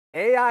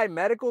AI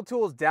medical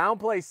tools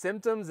downplay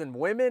symptoms in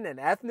women and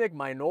ethnic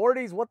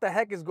minorities. What the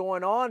heck is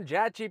going on?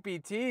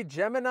 ChatGPT,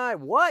 Gemini,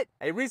 what?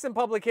 A recent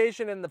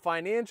publication in the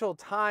Financial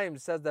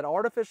Times says that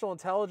artificial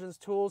intelligence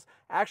tools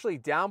actually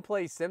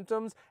downplay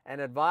symptoms and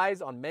advise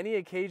on many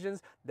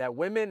occasions that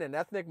women and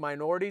ethnic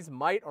minorities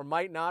might or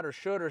might not or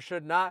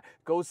should not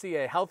go see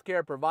a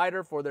healthcare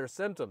provider for their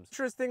symptoms.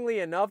 Interestingly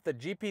enough, the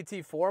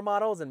GPT-4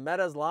 models and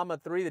Meta's Llama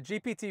 3, the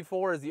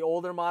GPT-4 is the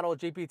older model,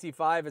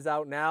 GPT-5 is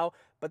out now,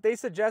 but they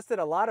suggested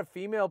a lot of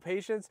female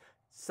patients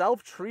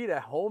self-treat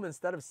at home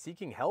instead of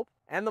seeking help.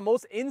 And the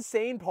most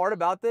insane part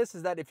about this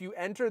is that if you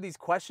enter these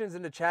questions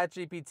into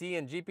ChatGPT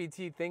and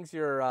GPT thinks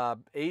you're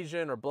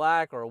Asian or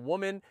black or a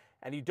woman,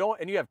 and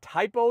you have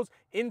typos,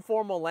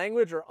 informal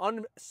language, or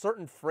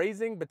uncertain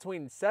phrasing,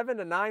 between 7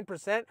 to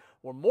 9%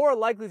 were more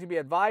likely to be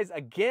advised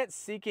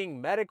against seeking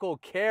medical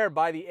care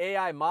by the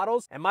AI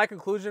models. And my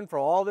conclusion for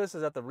all this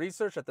is that the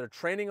research that they're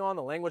training on,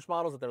 the language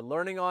models that they're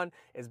learning on,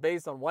 is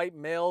based on white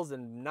males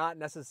and not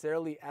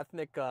necessarily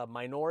ethnic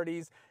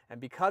minorities.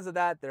 And because of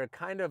that, they're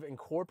kind of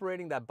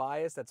incorporating that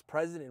bias that's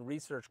present in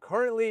research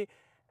currently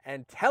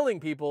and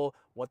telling people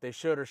what they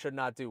should or should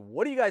not do.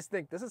 What do you guys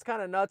think? This is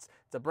kind of nuts.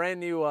 It's a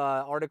brand new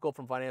article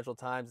from Financial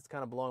Times. It's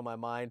kind of blowing my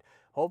mind.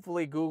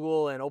 Hopefully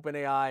Google and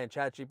OpenAI and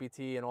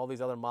ChatGPT and all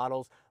these other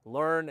models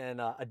learn and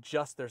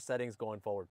adjust their settings going forward.